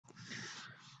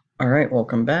All right,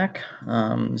 welcome back.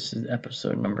 This is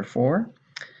episode number 4,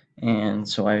 and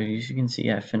so as you can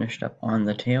see, I finished up on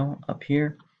the tail up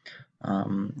here.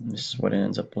 This is what it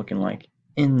ends up looking like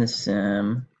in the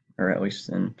sim, or at least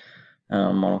in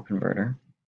Model Converter.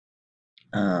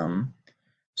 So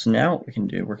now what we can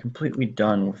do, we're completely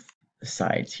done with the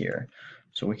sides here.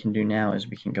 So what we can do now is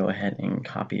we can go ahead and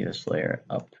copy this layer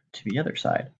up to the other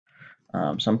side.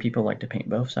 Some people like to paint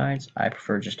both sides. I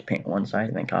prefer just to paint one side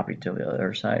and then copy to the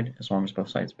other side, as long as both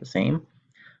sides are the same.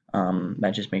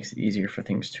 That just makes it easier for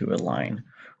things to align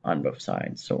on both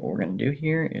sides. So what we're going to do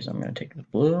here is I'm going to take the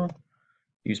blue,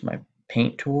 use my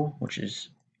paint tool, which is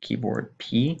keyboard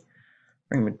P,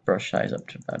 bring the brush size up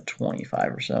to about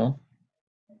 25 or so.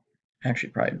 Actually,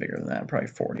 probably bigger than that, probably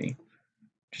 40,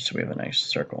 just so we have a nice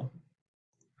circle.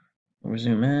 We'll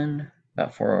zoom in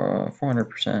about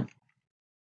 400%.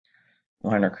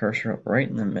 Line our cursor up right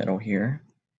in the middle here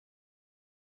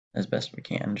as best we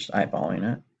can, just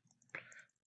eyeballing it.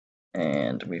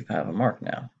 And we have a mark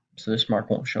now. So this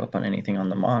mark won't show up on anything on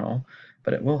the model,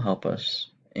 but it will help us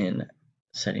in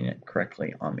setting it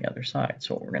correctly on the other side.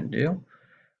 So what we're going to do,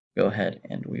 go ahead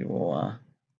and we will,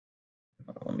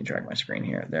 let me drag my screen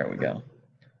here. There we go.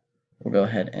 We'll go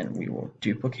ahead and we will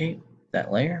duplicate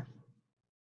that layer.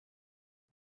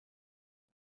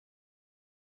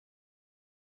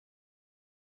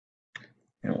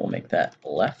 And we'll make that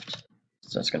left.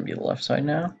 So that's going to be the left side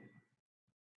now.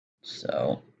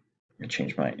 So I'm going to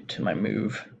change to my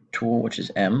move tool, which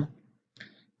is M.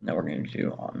 Now we're going to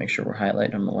do, make sure we're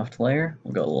highlighting on the left layer.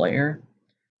 We'll go layer,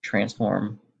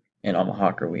 transform, and on the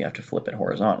hawker we have to flip it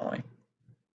horizontally.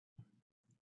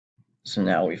 So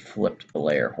now we flipped the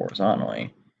layer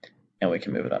horizontally and we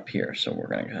can move it up here. So we're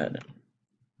going to go ahead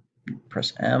and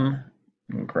press M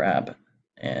and grab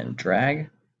and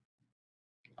drag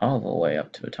all the way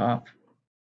up to the top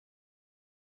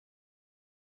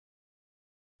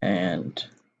and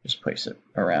just place it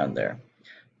around there.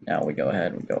 Now we go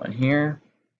ahead and go in here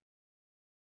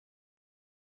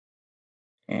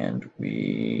and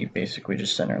we basically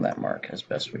just center that mark as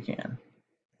best we can.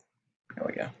 There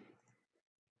we go.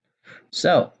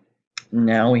 So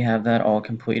now we have that all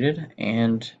completed,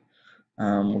 and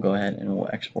we'll go ahead and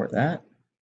we'll export that.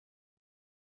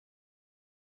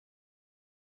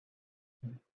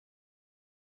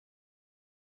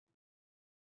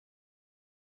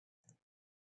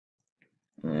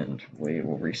 And we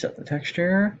will reset the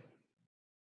texture.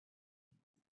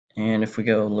 And if we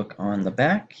go look on the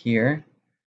back here,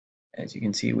 as you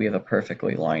can see, we have a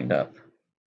perfectly lined up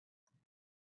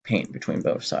paint between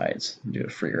both sides. Do a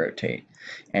free rotate,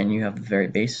 and you have the very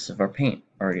basis of our paint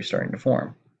already starting to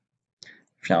form.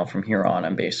 Now from here on,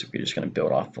 I'm basically just going to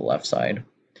build off the left side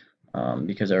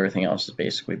because everything else is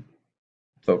basically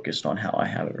focused on how I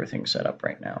have everything set up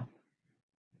right now.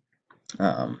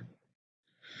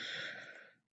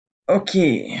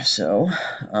 Okay, so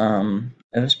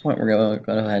at this point we're going to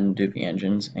go ahead and do the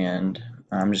engines, and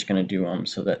I'm just going to do them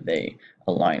so that they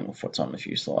align with what's on the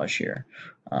fuselage here.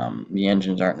 The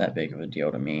engines aren't that big of a deal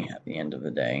to me at the end of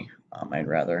the day. I'd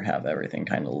rather have everything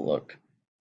kind of look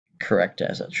correct,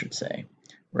 as it should say,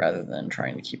 rather than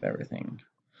trying to keep everything,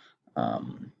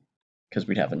 because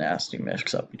we'd have a nasty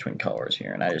mix up between colors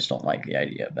here, and I just don't like the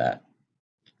idea of that.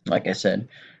 Like I said,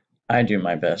 I do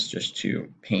my best just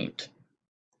to paint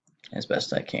as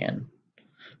best I can.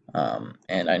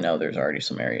 And I know there's already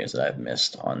some areas that I've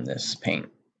missed on this paint,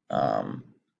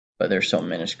 but they're so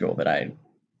minuscule that I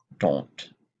don't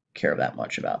care that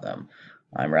much about them.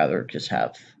 I'd rather just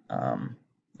have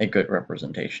a good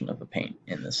representation of the paint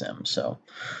in the sim. So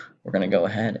we're going to go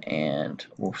ahead and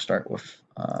we'll start with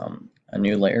a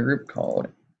new layer group called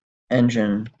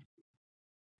Engine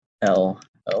LO,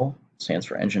 stands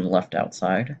for Engine Left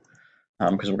Outside,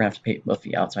 because we're going to have to paint both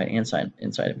the outside and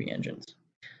inside of the engines.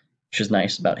 Which is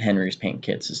nice about Henry's paint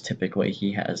kits is typically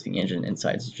he has the engine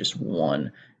insides just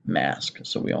one mask,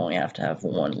 so we only have to have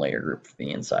one layer group for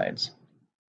the insides.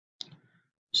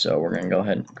 So we're going to go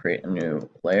ahead and create a new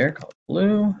layer called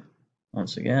blue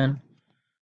once again,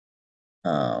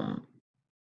 and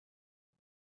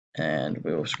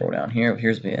we will scroll down here.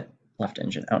 Here's the left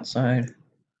engine outside.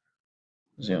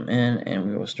 Zoom in and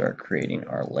we will start creating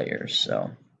our layers.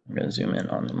 So I'm going to zoom in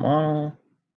on the model.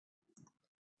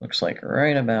 Looks like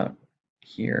right about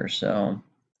here, so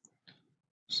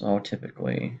I'll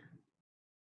typically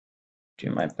do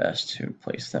my best to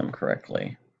place them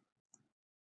correctly.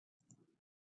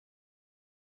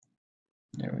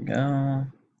 There we go.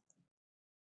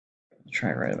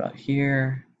 Try right about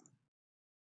here.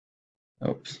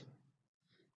 Oops.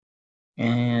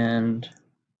 And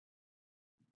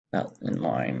about in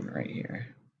line right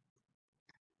here.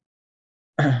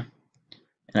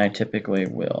 And I typically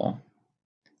will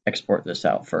export this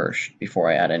out first before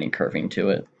I add any curving to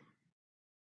it.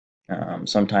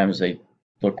 Sometimes they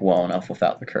look well enough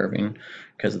without the curving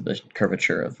because of the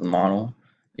curvature of the model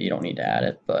that you don't need to add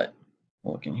it, but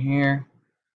we'll look in here.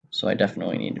 So I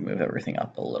definitely need to move everything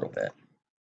up a little bit.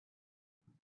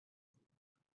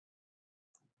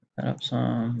 That up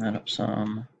some, that up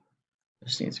some.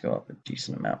 This needs to go up a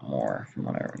decent amount more from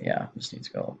what I already, yeah, this needs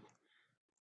to go up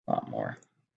a lot more.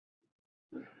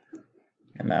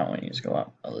 And that one needs to go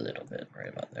up a little bit, right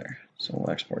about there. So we'll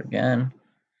export again.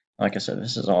 Like I said,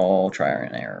 this is all trial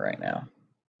and error right now.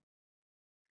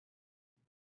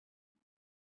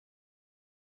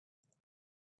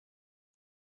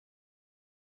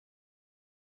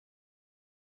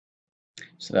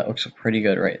 So that looks pretty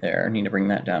good right there. I need to bring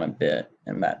that down a bit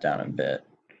and that down a bit.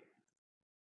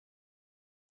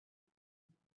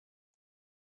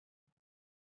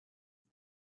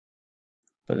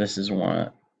 But this is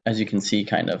one, as you can see,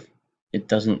 kind of, it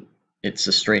doesn't, it's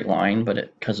a straight line,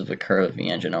 but because of the curve, the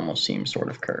engine almost seems sort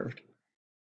of curved.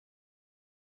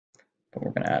 But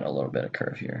we're going to add a little bit of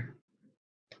curve here.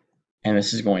 And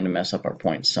this is going to mess up our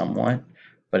points somewhat,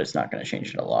 but it's not going to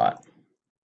change it a lot.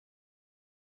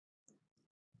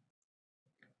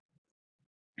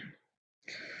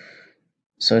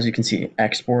 So as you can see,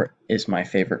 export is my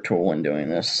favorite tool when doing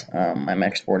this. I'm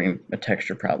exporting a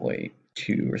texture probably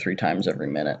 2 or 3 times every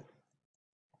minute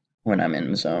when I'm in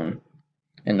the zone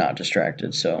and not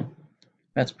distracted. So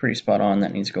that's pretty spot on.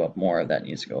 That needs to go up more. That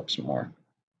needs to go up some more.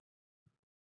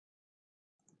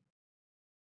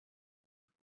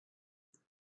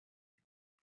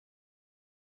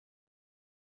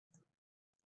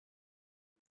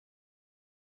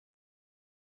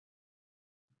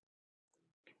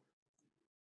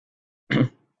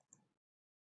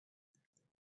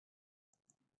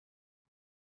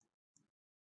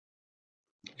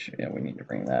 Yeah, we need to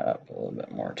bring that up a little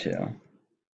bit more too.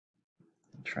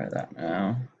 Try that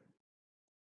now.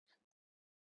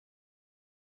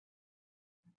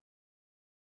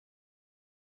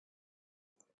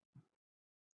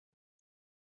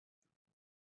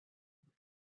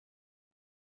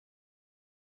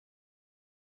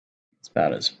 It's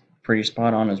about as pretty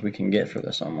spot on as we can get for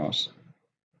this almost.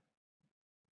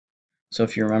 So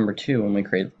if you remember too, when we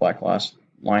created the black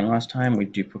line last time, we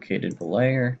duplicated the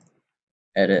layer,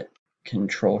 edit,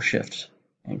 Control Shift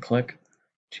and click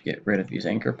to get rid of these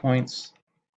anchor points.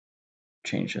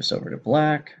 Change this over to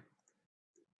black,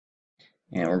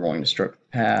 and we're going to stroke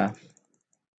the path.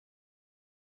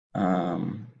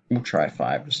 We'll try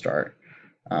 5 to start.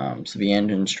 So the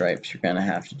engine stripes you're going to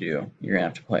have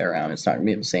to play around. It's not going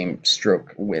to be the same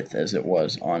stroke width as it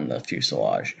was on the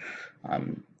fuselage.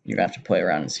 You have to play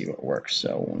around and see what works.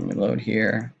 So when we load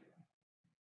here,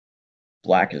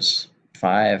 black is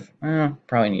 5.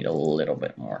 Probably need a little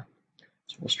bit more.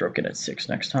 So we'll stroke it at 6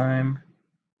 next time.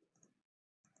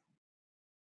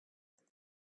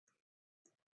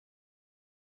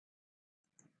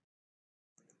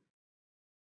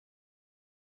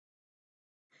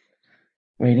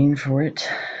 Waiting for it.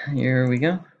 Here we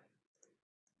go.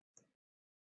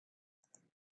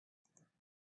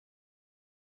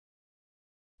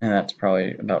 And that's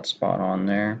probably about spot on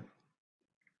there.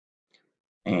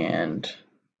 And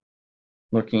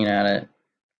looking at it,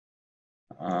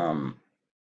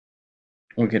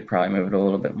 we could probably move it a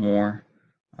little bit more.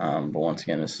 But once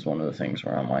again, this is one of the things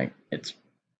where I'm like, it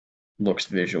looks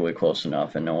visually close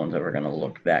enough and no one's ever going to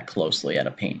look that closely at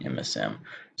a paint MSM.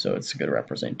 So it's a good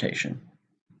representation.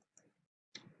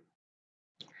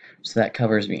 So that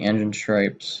covers the engine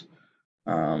stripes.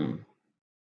 I'm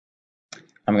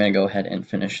going to go ahead and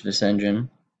finish this engine.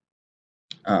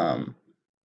 And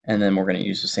then we're going to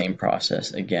use the same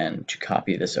process again to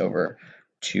copy this over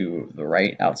to the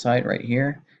right outside right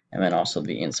here, and then also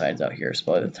the insides out here. So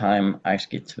by the time I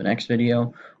get to the next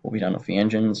video, we'll be done with the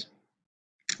engines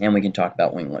and we can talk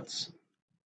about winglets.